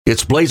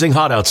It's blazing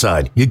hot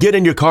outside. You get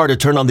in your car to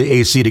turn on the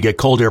AC to get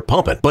cold air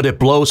pumping, but it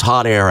blows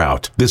hot air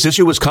out. This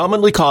issue is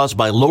commonly caused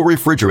by low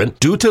refrigerant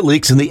due to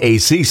leaks in the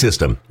AC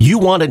system. You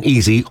want an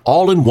easy,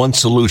 all-in-one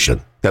solution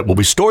that will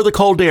restore the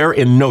cold air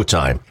in no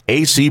time.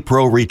 AC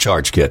Pro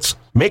Recharge Kits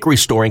make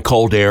restoring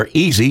cold air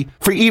easy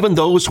for even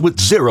those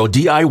with zero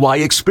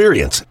DIY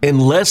experience in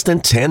less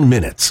than 10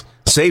 minutes.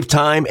 Save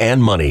time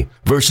and money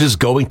versus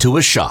going to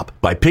a shop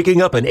by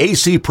picking up an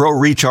AC Pro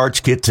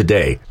Recharge Kit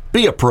today.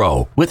 Be a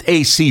pro with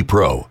AC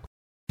Pro.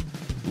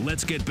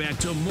 Let's get back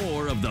to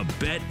more of the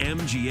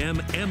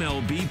BetMGM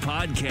MLB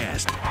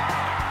podcast.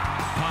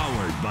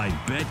 Powered by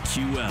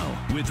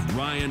BetQL with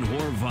Ryan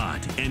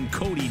Horvat and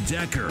Cody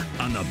Decker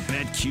on the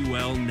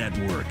BetQL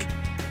network.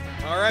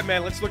 All right,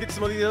 man, let's look at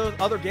some of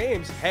the other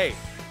games. Hey,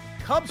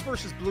 Cubs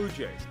versus Blue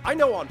Jays. I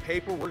know on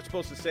paper we're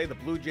supposed to say the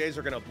Blue Jays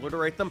are going to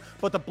obliterate them,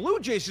 but the Blue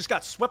Jays just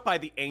got swept by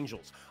the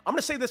Angels. I'm going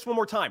to say this one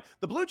more time.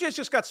 The Blue Jays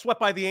just got swept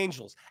by the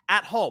Angels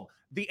at home.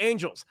 The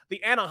Angels,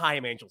 the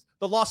Anaheim Angels,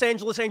 the Los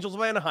Angeles Angels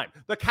of Anaheim,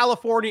 the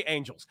California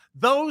Angels,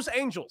 those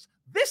Angels,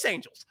 this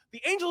Angels,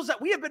 the Angels that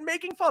we have been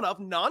making fun of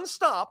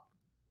nonstop,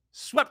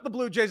 swept the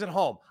Blue Jays at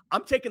home.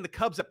 I'm taking the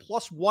Cubs at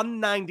plus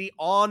 190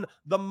 on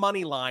the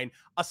money line.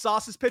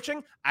 Asas is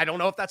pitching. I don't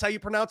know if that's how you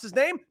pronounce his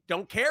name.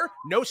 Don't care.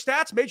 No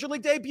stats. Major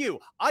league debut.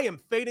 I am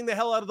fading the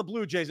hell out of the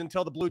Blue Jays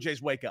until the Blue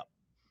Jays wake up.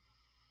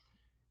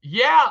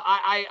 Yeah,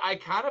 I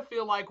kind of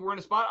feel like we're in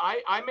a spot.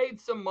 I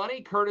made some money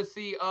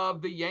courtesy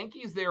of the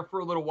Yankees there for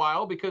a little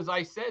while because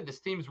I said this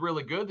team's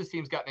really good. This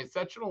team's got an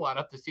exceptional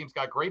lineup. This team's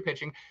got great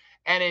pitching.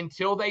 And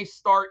until they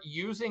start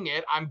using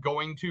it, I'm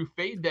going to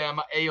fade them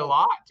a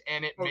lot.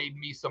 And it made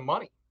me some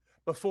money.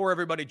 Before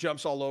everybody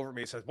jumps all over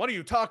me and says, what are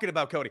you talking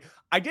about, Cody?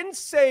 I didn't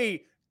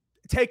say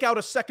take out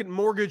a second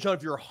mortgage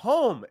of your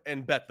home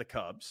and bet the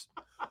Cubs.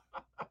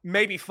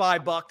 Maybe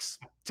 $5,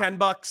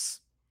 $10.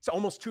 It's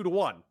almost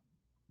 2-1.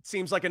 It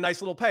seems like a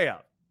nice little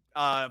payout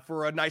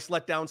for a nice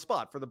letdown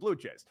spot for the Blue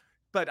Jays.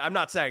 But I'm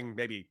not saying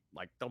maybe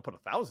like don't put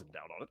 1,000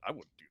 down on it. I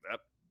wouldn't do that.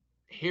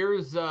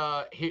 Here's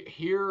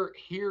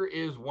here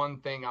is one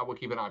thing I will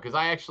keep an eye on because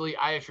I actually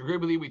agree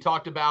with you. We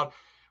talked about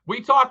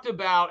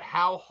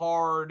how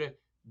hard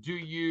do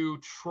you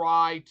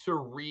try to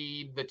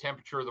read the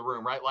temperature of the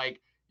room, right?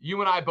 Like you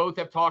and I both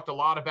have talked a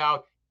lot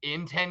about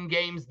in 10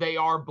 games they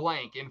are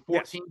blank, in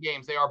 14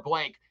 games they are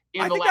blank.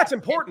 I think that's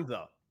important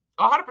though.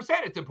 100%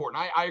 it's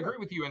important. I agree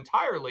with you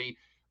entirely.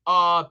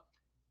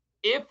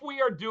 If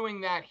we are doing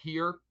that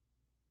here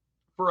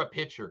for a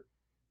pitcher,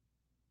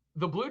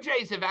 the Blue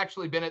Jays have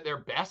actually been at their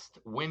best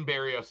when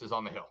Berrios is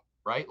on the hill,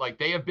 right? Like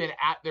they have been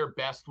at their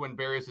best when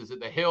Berrios is at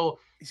the hill.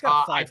 He's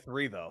got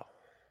 5.3 though.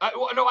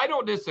 No, I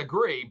don't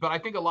disagree, but I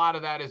think a lot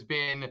of that has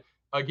been,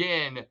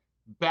 again,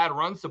 bad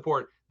run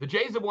support. The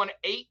Jays have won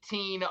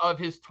 18 of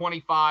his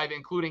 25,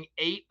 including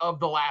 8 of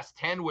the last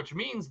 10, which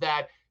means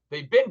that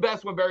they've been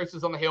best when Berrios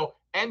is on the hill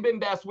and been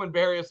best when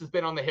Berrios has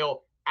been on the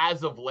hill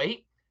as of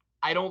late.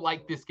 I don't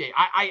like this game.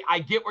 I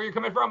get where you're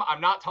coming from.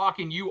 I'm not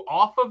talking you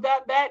off of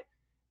that bet,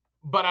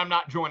 but I'm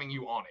not joining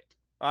you on it.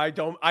 I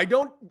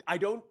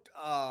don't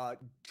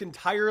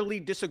entirely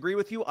disagree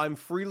with you. I'm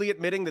freely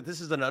admitting that this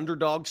is an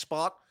underdog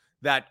spot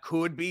that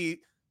could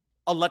be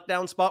a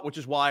letdown spot, which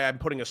is why I'm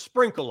putting a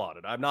sprinkle on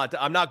it. I'm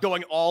not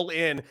going all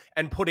in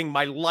and putting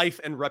my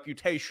life and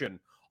reputation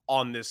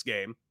on this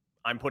game.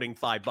 I'm putting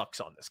 $5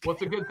 on this game. Well,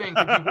 it's a good thing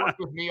because you worked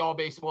with me all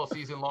baseball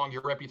season long.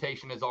 Your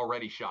reputation is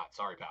already shot.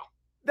 Sorry, pal.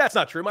 That's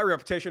not true. My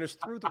reputation is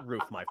through the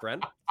roof, my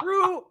friend.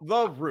 Through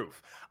the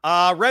roof.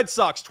 Red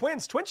Sox,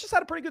 Twins. Twins just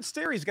had a pretty good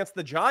series against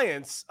the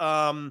Giants.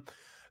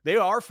 They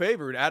are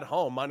favored at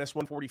home, minus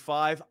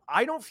 145.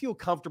 I don't feel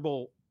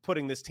comfortable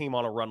putting this team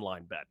on a run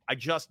line bet. I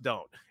just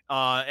don't.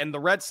 And the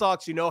Red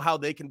Sox, you know how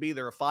they can be.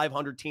 They're a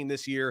 500 team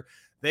this year.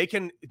 They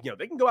can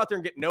go out there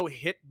and get no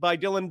hit by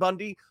Dylan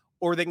Bundy,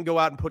 or they can go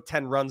out and put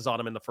 10 runs on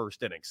him in the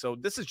first inning. So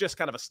this is just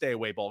kind of a stay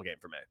away ball game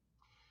for me.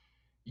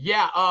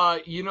 Yeah,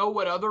 you know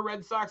what other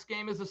Red Sox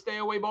game is a stay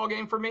away ball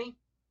game for me?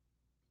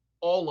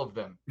 All of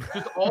them.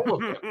 Just all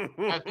of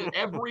them.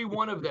 Every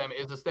one of them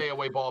is a stay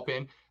away ball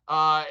pin.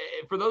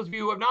 For those of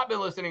you who have not been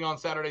listening on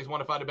Saturdays,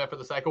 want to find a bet for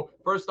the cycle.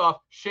 First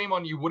off, shame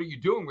on you. What are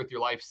you doing with your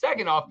life?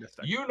 Second off,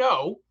 you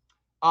know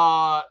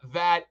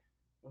that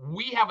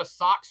we have a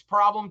Sox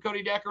problem,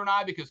 Cody Decker and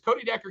I, because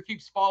Cody Decker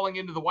keeps falling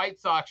into the White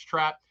Sox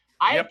trap.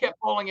 I have kept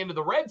falling into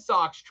the Red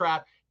Sox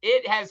trap.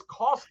 It has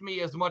cost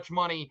me as much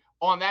money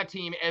on that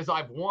team as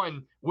I've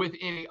won with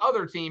any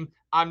other team.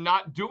 I'm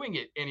not doing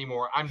it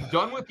anymore. I'm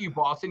done with you,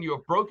 Boston. You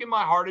have broken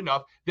my heart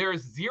enough. There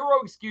is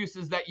zero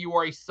excuses that you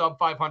are a sub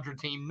 500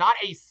 team, not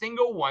a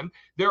single one.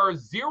 There are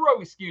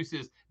zero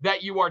excuses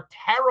that you are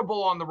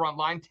terrible on the run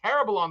line,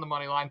 terrible on the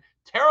money line,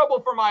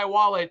 terrible for my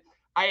wallet.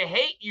 I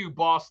hate you,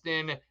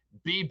 Boston.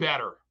 Be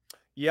better.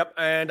 Yep,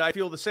 and I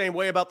feel the same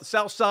way about the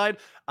South Side.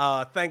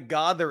 Thank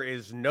God there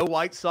is no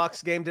White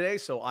Sox game today,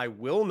 so I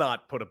will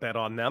not put a bet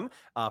on them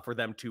for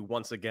them to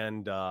once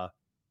again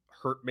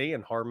hurt me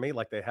and harm me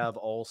like they have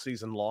all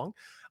season long.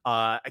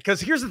 Because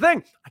here's the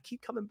thing. I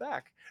keep coming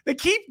back. They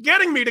keep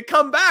getting me to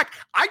come back.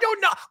 I don't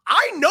know.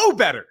 I know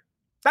better.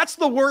 That's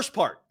the worst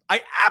part.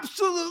 I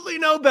absolutely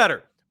know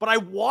better, but I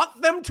want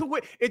them to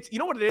win. You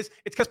know what it is?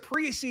 It's because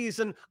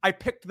preseason, I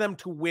picked them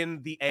to win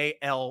the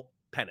AL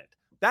pennant.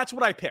 That's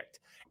what I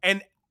picked.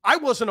 And I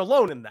wasn't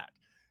alone in that.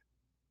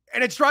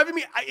 And it's driving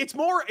me,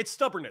 it's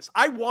stubbornness.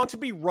 I want to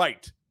be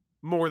right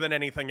more than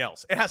anything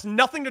else. It has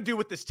nothing to do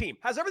with this team.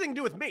 It has everything to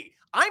do with me.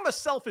 I'm a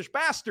selfish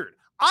bastard.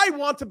 I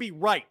want to be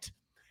right.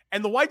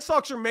 And the White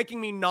Sox are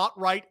making me not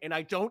right, and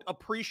I don't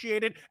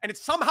appreciate it. And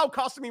it's somehow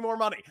costing me more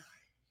money.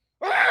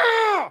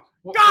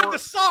 God, the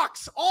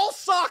Sox. All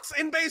Sox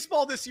in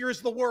baseball this year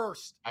is the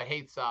worst. I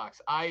hate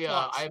socks.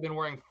 I have been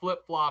wearing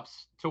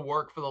flip-flops to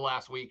work for the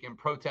last week in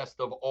protest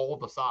of all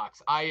the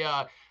socks.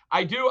 I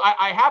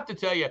have to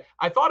tell you,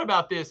 I thought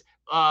about this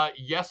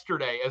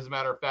yesterday, as a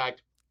matter of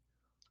fact,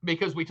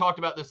 because we talked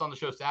about this on the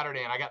show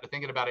Saturday, and I got to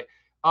thinking about it.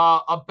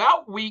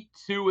 About week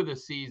 2 of the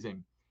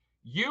season,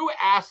 you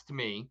asked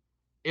me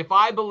if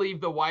I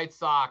believe the White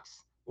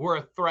Sox were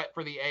a threat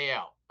for the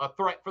AL, a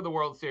threat for the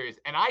World Series.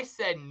 And I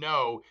said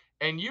no.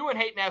 And you and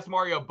Hayton Ask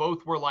Mario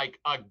both were like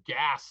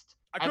aghast.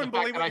 I couldn't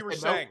believe what you were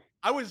saying.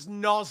 No. I was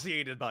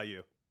nauseated by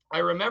you. I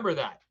remember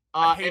that.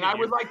 And I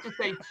would like to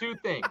say 2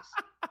 things.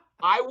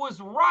 I was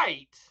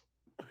right,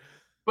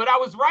 but I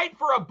was right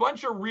for a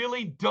bunch of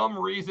really dumb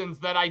reasons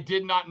that I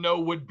did not know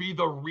would be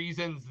the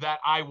reasons that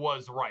I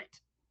was right.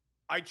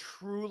 I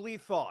truly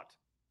thought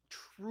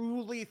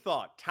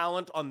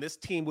talent on this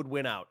team would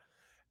win out.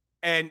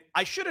 And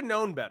I should have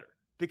known better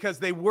because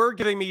they were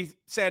giving me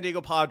San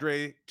Diego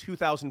Padre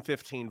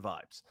 2015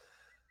 vibes.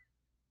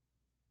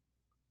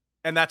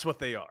 And that's what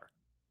they are.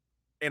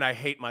 And I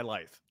hate my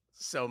life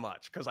so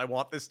much because I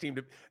want this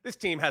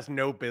team has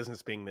no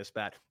business being this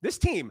bad. This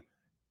team,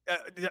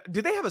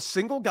 do they have a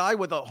single guy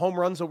with a home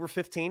runs over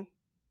 15?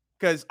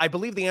 Because I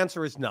believe the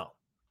answer is no.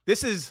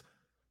 This is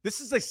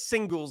a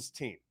singles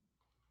team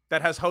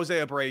that has Jose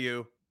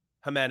Abreu,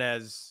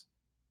 Jimenez,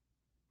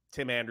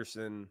 Tim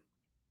Anderson.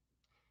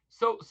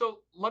 So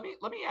let me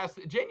ask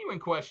a genuine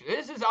question.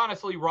 This is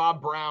honestly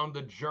Rob Brown,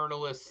 the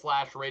journalist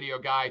 / radio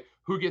guy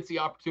who gets the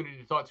opportunity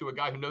to talk to a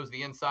guy who knows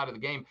the inside of the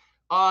game.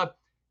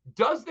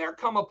 Does there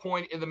come a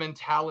point in the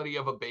mentality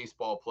of a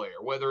baseball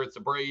player, whether it's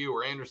Abreu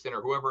or Anderson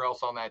or whoever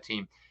else on that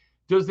team,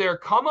 does there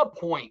come a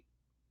point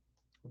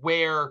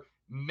where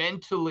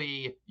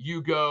mentally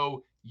you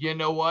go, you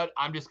know what?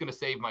 I'm just going to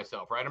save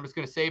myself, right? I'm just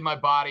going to save my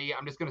body.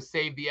 I'm just going to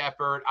save the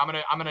effort. I'm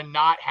going to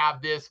not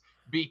have this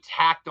be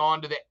tacked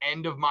on to the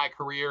end of my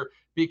career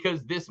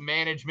because this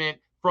management,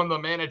 from the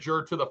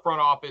manager to the front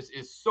office,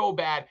 is so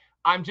bad.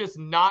 I'm just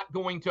not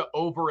going to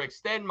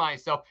overextend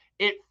myself.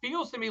 It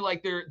feels to me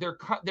like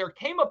there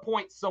came a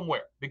point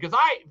somewhere because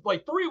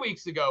like 3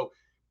 weeks ago,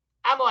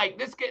 I'm like,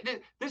 this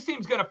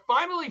team's going to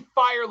finally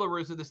fire La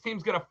Russa. This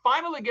team's going to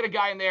finally get a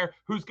guy in there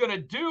who's going to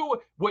do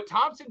what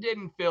Thompson did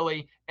in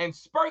Philly and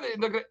spur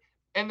the.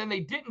 And then they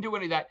didn't do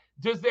any of that.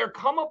 Does there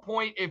come a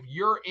point if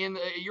you're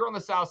on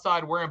the South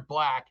Side wearing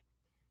black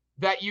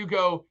that you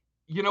go,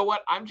 you know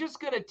what? I'm just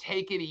going to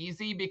take it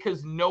easy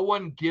because no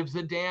one gives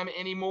a damn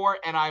anymore,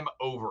 and I'm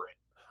over it.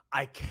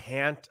 I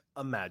can't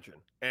imagine.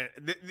 And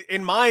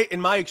in my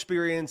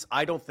experience,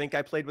 I don't think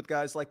I played with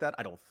guys like that.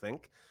 I don't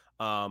think.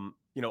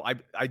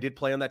 I did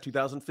play on that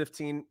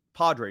 2015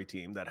 Padre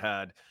team that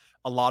had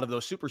a lot of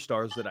those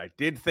superstars that I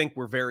did think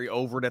were very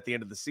over it at the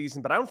end of the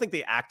season, but I don't think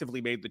they actively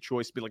made the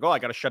choice to be like, oh, I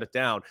got to shut it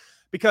down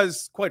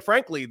because quite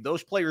frankly,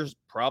 those players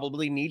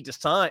probably need to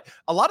sign.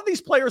 A lot of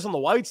these players on the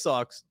White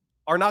Sox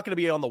are not going to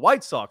be on the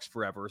White Sox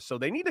forever. So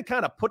they need to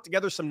kind of put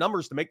together some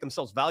numbers to make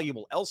themselves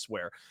valuable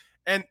elsewhere.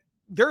 And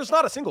there's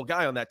not a single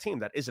guy on that team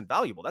that isn't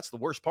valuable. That's the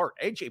worst part.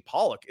 AJ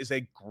Pollock is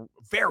a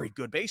very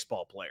good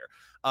baseball player.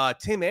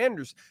 Tim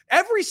Anderson,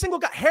 every single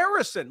guy,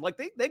 Harrison, like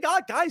they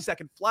got guys that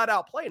can flat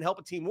out play and help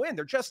a team win.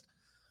 They're just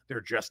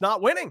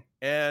not winning,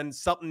 and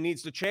something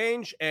needs to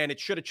change. And it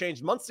should have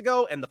changed months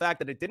ago. And the fact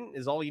that it didn't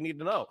is all you need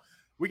to know.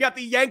 We got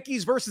the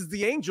Yankees versus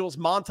the Angels,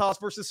 Montas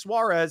versus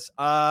Suarez.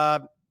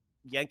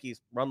 Yankees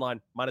run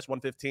line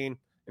 -115.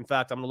 In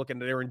fact, I'm going to look at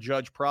an Aaron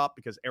Judge prop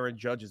because Aaron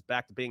Judge is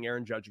back to being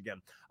Aaron Judge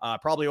again.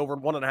 Probably over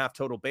 1.5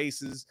 total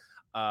bases,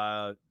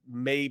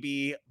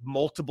 maybe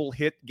multiple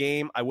hit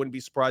game. I wouldn't be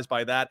surprised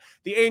by that.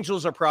 The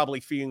Angels are probably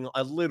feeling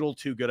a little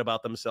too good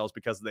about themselves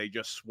because they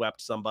just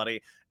swept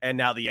somebody, and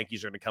now the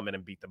Yankees are going to come in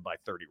and beat them by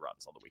 30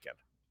 runs on the weekend.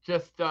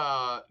 Just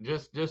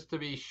to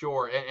be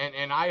sure,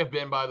 and I have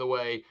been, by the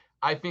way,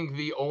 I think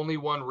the only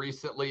one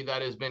recently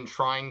that has been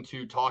trying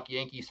to talk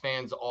Yankees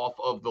fans off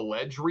of the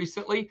ledge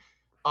recently.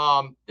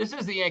 This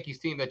is the Yankees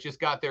team that just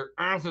got their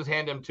asses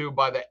handed them to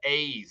by the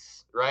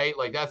A's, right?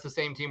 Like that's the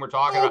same team we're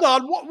talking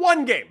about. Hold on,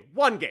 one game.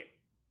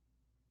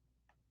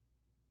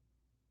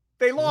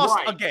 They lost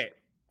a game.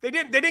 They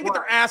didn't get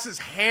their asses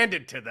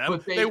handed to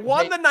them. They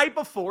won the night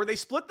before. They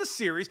split the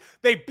series.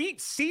 They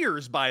beat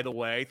Sears, by the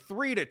way,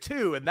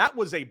 3-2, and that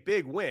was a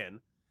big win.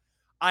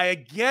 I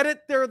get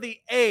it, they're the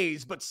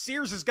A's, but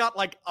Sears has got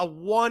like a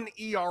 1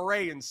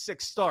 ERA in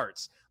 6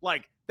 starts.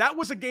 Like that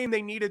was a game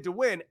they needed to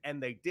win,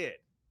 and they did.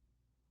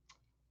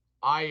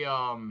 I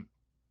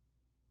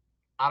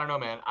don't know,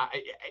 man.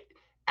 I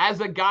as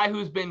a guy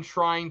who's been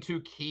trying to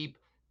keep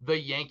the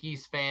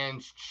Yankees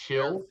fans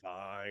chill. They're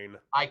fine.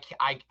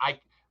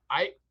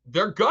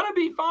 They're gonna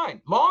be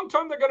fine. Long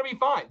term, they're gonna be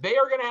fine. They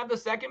are gonna have the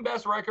second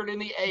best record in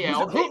the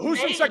AL.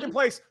 Who's in second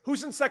place?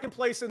 Who's in second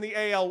place in the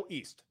AL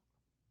East?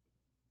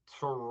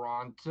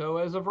 Toronto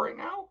as of right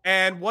now.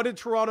 And what did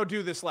Toronto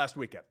do this last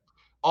weekend?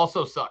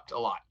 Also sucked a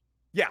lot.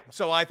 Yeah,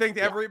 so I think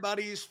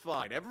everybody's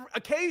fine.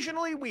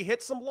 Occasionally we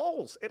hit some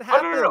lulls. It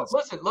happens. No.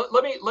 Listen,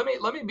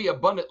 let me be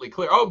abundantly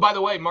clear. Oh, by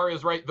the way,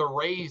 Mario's right. The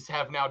Rays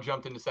have now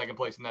jumped into second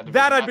place in that division.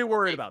 That I'd be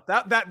worried about.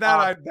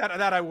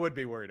 That I would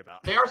be worried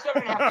about. They are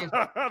 7.5 games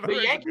back.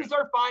 The Yankees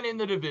are fine in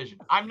the division.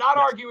 I'm not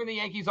arguing the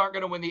Yankees aren't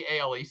going to win the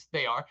AL East.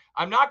 They are.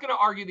 I'm not going to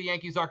argue the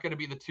Yankees aren't going to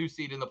be the 2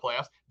 seed in the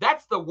playoffs.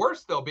 That's the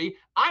worst they'll be.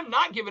 I'm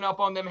not giving up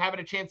on them having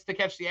a chance to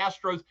catch the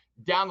Astros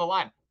down the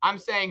line. I'm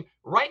saying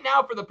right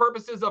now, for the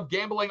purposes of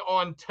gambling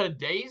on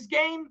today's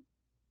game,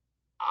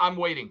 I'm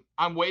waiting.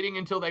 I'm waiting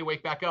until they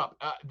wake back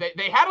up.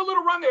 They had a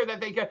little run there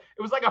that it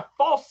was like a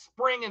false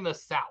spring in the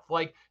South.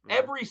 Like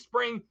every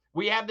spring,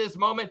 we have this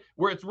moment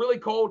where it's really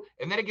cold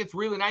and then it gets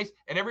really nice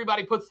and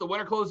everybody puts the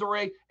winter clothes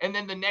away. And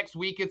then the next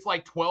week it's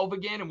like 12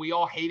 again and we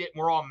all hate it and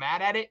we're all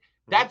mad at it.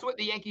 That's what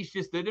the Yankees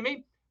just did to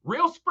me.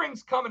 Real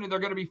spring's coming and they're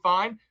going to be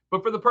fine.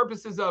 But for the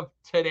purposes of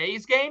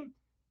today's game,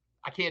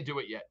 I can't do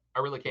it yet.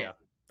 I really can't. Yeah.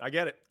 I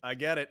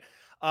get it.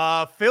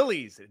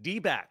 Phillies,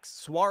 D-backs,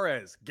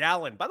 Suarez,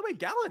 Gallen. By the way,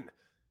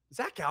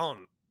 Zach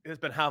Gallen has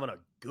been having a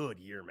good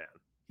year, man.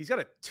 He's got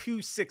a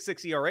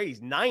 2.66 ERA. He's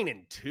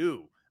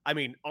 9-2. I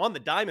mean, on the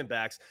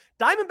Diamondbacks.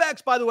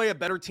 Diamondbacks, by the way, a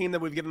better team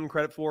than we've given them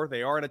credit for.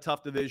 They are in a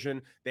tough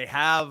division. They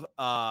have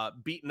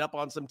beaten up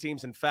on some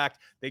teams. In fact,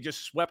 they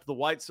just swept the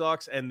White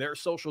Sox and their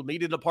social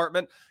media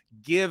department.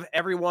 Give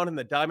everyone in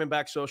the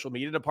Diamondback social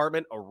media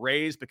department a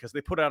raise because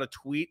they put out a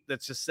tweet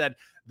that just said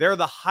they're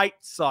the Height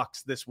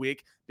Sox this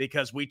week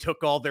because we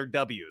took all their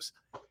W's.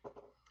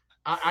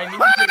 I need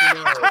you to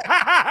know.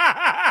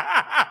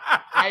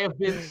 I have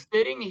been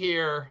sitting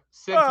here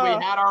since we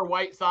had our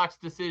White Sox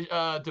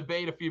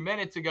debate a few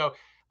minutes ago.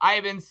 I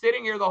have been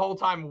sitting here the whole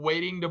time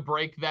waiting to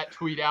break that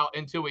tweet out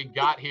until we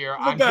got here.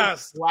 I'm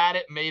just glad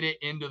it made it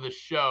into the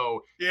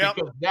show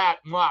because that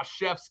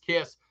chef's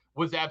kiss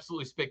was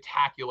absolutely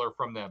spectacular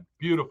from them.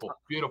 Beautiful,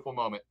 beautiful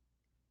moment.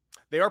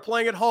 They are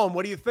playing at home.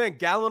 What do you think?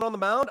 Gallen on the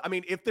mound? I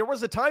mean, if there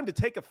was a time to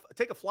take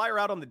a flyer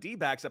out on the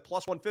D-backs at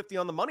plus 150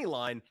 on the money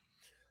line,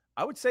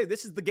 I would say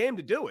this is the game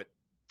to do it.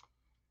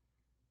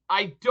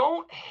 I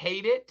don't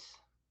hate it.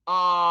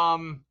 I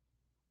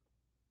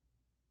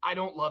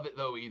don't love it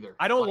though either.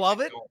 I don't love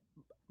it,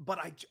 but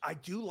I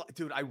do,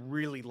 dude. I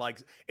really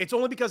like it. It's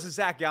only because of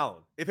Zach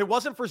Gallen. If it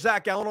wasn't for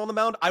Zach Gallen on the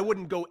mound, I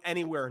wouldn't go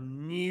anywhere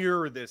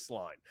near this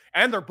line.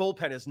 And their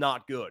bullpen is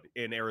not good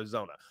in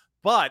Arizona.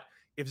 But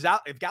if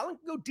Gallen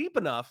can go deep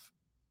enough,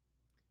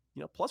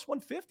 plus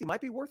 150 might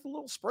be worth a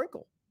little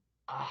sprinkle.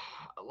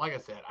 Like I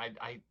said,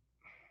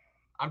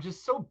 I'm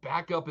just so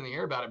back up in the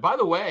air about it. By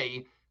the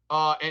way,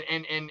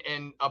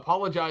 and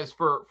apologize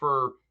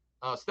for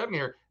stepping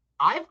here.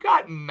 I've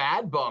got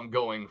Mad Bum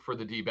going for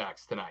the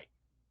D-backs tonight.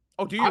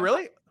 Oh, do you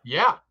really?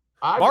 Yeah.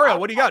 Mario,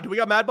 what do you got? Do we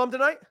got Mad Bum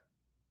tonight?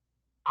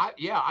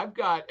 I've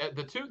got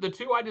the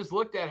two I just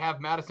looked at have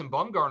Madison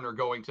Bumgarner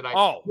going tonight.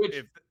 Oh,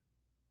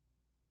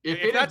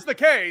 if that's the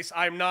case,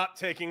 I'm not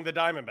taking the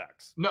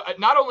Diamondbacks. No,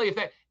 not only if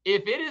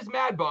it is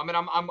Mad Bum, and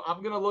I'm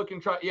gonna look and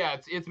try. Yeah,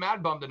 it's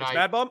Mad Bum tonight. It's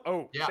Mad Bum.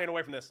 Oh, yeah. Staying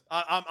away from this.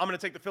 I'm gonna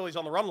take the Phillies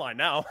on the run line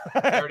now.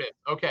 There it is.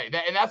 Okay,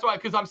 and that's why,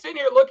 because I'm sitting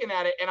here looking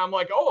at it, and I'm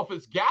like, oh, if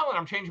it's Gallen,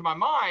 I'm changing my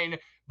mind.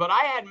 But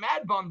I had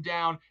Mad Bum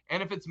down,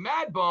 and if it's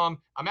Mad Bum,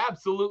 I'm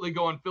absolutely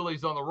going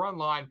Phillies on the run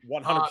line.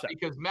 100%.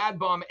 Because Mad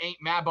Bum ain't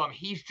Mad Bum.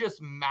 He's just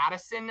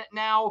Madison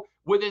now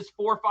with his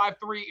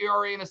 4.53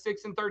 ERA and a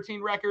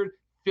 6-13 record.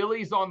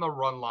 Phillies on the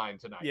run line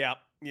tonight.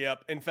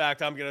 Yep. In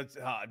fact, I'm going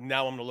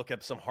to look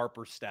up some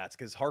Harper stats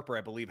because Harper,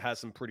 I believe, has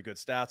some pretty good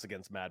stats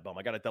against Mad Bum.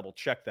 I got to double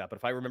check that. But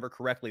if I remember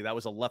correctly, that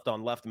was a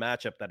left-on-left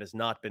matchup that has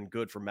not been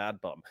good for Mad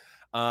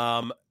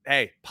Bum.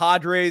 Hey,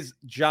 Padres,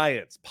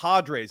 Giants.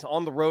 Padres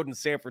on the road in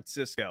San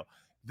Francisco.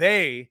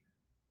 They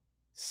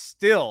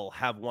still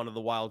have one of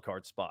the wild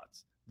card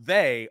spots.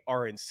 They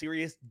are in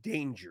serious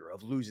danger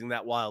of losing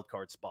that wild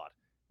card spot.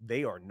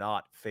 They are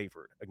not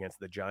favored against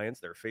the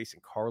Giants. They're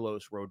facing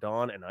Carlos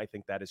Rodon, and I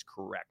think that is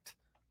correct.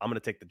 I'm going to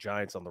take the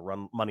Giants on the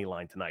run money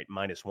line tonight,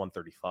 minus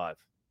 135.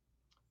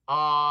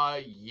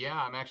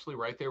 Yeah, I'm actually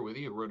right there with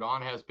you.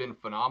 Rodon has been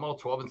phenomenal,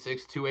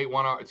 12-6,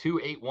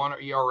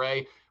 2.81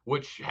 ERA,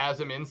 which has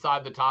him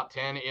inside the top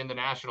 10 in the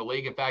National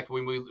League. In fact,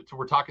 when we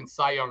were talking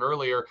Cy Young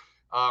earlier,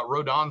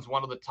 Rodon's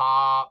one of the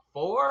top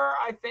 4,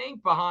 I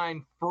think,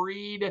 behind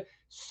Fried.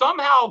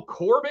 Somehow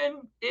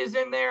Corbin is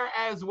in there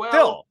as well.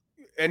 Still.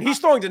 And he's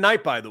throwing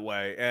tonight, by the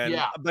way.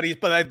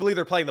 But I believe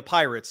they're playing the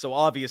Pirates, so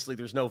obviously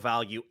there's no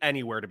value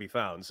anywhere to be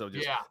found. So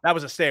that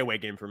was a stay away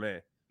game for me.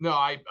 No,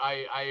 I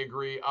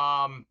agree.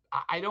 I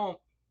don't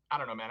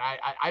know, man.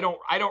 I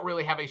don't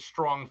really have a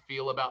strong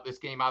feel about this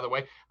game either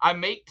way. I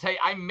may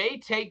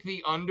take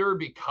the under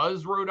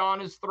because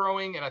Rodon is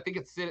throwing, and I think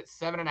it's sit at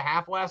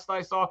 7.5 last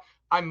I saw.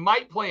 I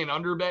might play an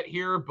under bet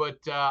here, but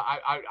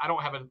I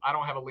don't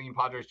have a lean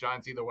Padres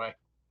Giants either way.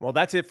 Well,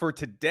 that's it for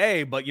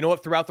today. But you know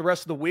what? Throughout the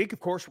rest of the week, of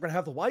course, we're going to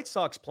have the White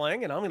Sox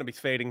playing, and I'm going to be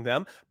fading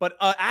them. But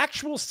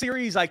actual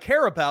series I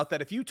care about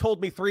that if you told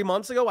me 3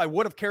 months ago I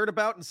would have cared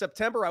about in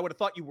September, I would have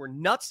thought you were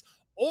nuts.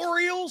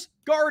 Orioles,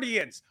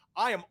 Guardians.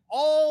 I am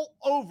all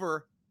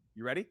over.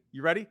 You ready?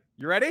 You ready?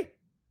 You ready?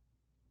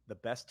 The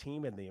best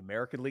team in the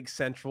American League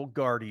Central,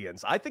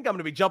 Guardians. I think I'm going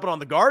to be jumping on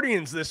the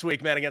Guardians this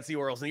week, man, against the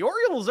Orioles. And the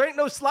Orioles ain't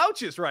no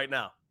slouches right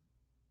now.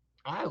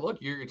 Look,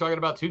 you're talking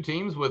about two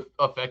teams with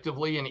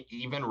effectively an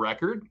even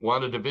record.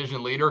 One a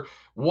division leader,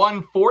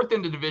 one fourth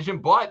in the division,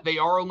 but they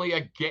are only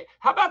a game.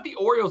 How about the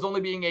Orioles only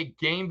being a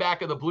game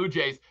back of the Blue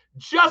Jays,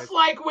 just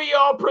like we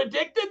all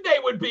predicted they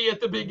would be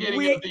at the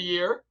beginning of the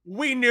year?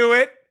 We knew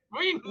it.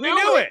 We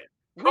knew it.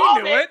 We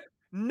knew it.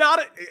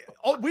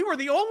 We were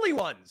the only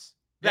ones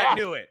that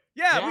knew it.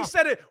 Yeah, we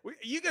said it.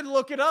 You can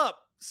look it up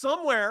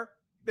somewhere.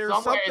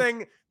 There's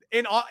something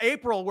in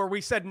April where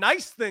we said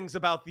nice things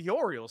about the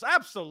Orioles.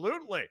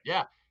 Absolutely.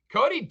 Yeah.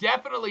 Cody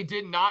definitely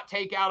did not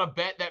take out a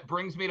bet that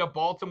brings me to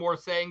Baltimore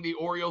saying the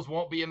Orioles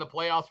won't be in the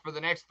playoffs for the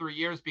next 3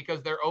 years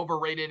because they're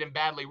overrated and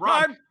badly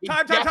run.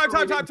 Time.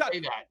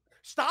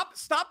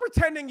 Stop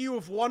pretending you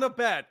have won a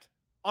bet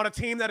on a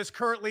team that is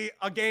currently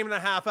a game and a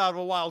half out of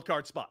a wild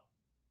card spot.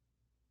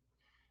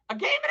 A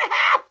game and a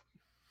half.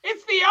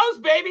 It's the O's,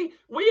 baby.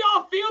 We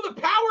all feel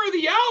the power of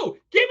the O.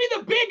 Give me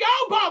the big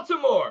O,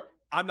 Baltimore.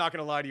 I'm not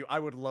going to lie to you. I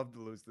would love to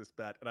lose this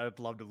bet, and I'd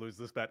love to lose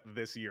this bet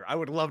this year. I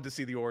would love to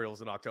see the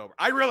Orioles in October.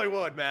 I really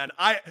would, man.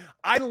 I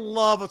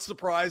love a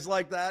surprise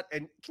like that.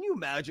 And can you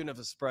imagine if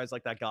a surprise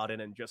like that got in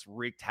and just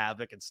wreaked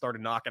havoc and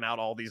started knocking out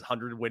all these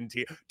 100-win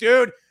teams?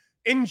 Dude,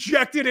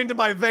 injected into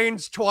my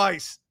veins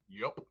twice.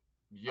 Yep.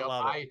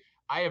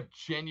 I have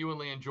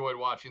genuinely enjoyed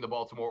watching the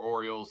Baltimore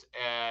Orioles,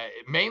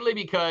 mainly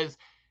because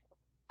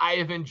I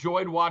have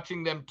enjoyed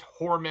watching them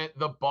torment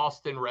the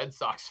Boston Red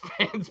Sox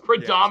fans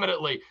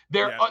predominantly.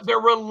 They're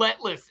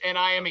relentless, and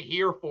I am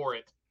here for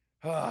it.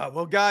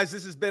 Well, guys,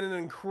 this has been an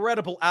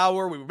incredible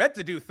hour. We were meant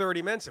to do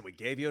 30 minutes, and we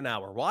gave you an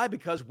hour. Why?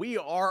 Because we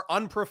are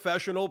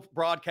unprofessional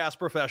broadcast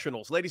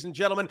professionals. Ladies and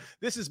gentlemen,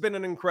 this has been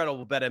an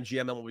incredible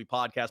BetMGM MLB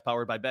podcast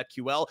powered by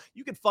BetQL.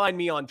 You can find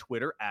me on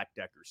Twitter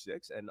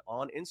 @Decker6 and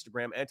on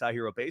Instagram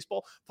 @Antihero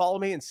Baseball. Follow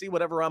me and see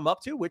whatever I'm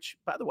up to, which,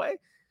 by the way,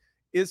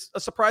 is a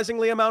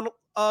surprisingly amount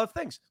of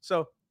things.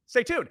 So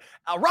stay tuned.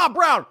 Rob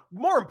Brown,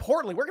 more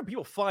importantly, where can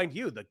people find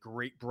you, the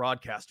great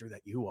broadcaster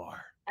that you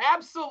are?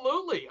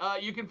 Absolutely.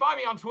 You can find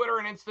me on Twitter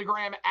and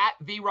Instagram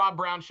 @The Rob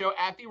Brown Show,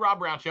 @The Rob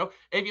Brown Show.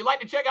 If you'd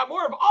like to check out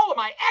more of all of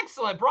my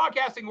excellent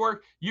broadcasting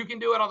work, you can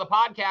do it on the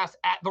podcast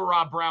 @The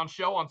Rob Brown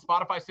Show on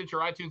Spotify, Stitcher,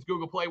 iTunes,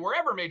 Google Play,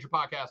 wherever major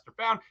podcasts are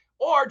found,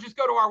 or just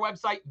go to our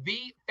website,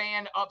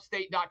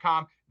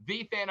 thefanupstate.com,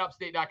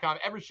 thefanupstate.com.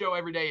 Every show,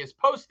 every day is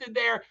posted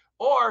there,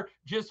 or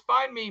just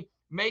find me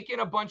making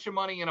a bunch of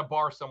money in a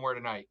bar somewhere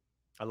tonight.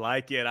 I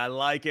like it.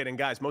 And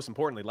guys, most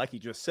importantly, like you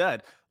just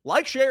said,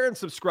 like, share, and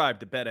subscribe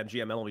to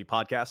BetMGM MLB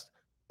Podcast,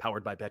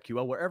 powered by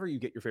BetQL, wherever you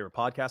get your favorite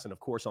podcasts, and of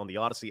course on the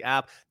Odyssey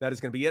app. That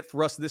is going to be it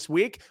for us this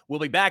week. We'll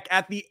be back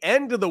at the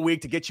end of the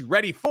week to get you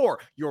ready for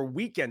your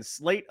weekend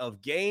slate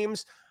of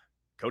games.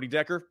 Cody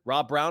Decker,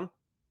 Rob Brown,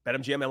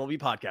 BetMGM MLB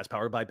Podcast,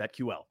 powered by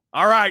BetQL.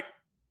 All right,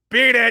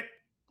 beat it.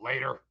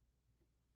 Later.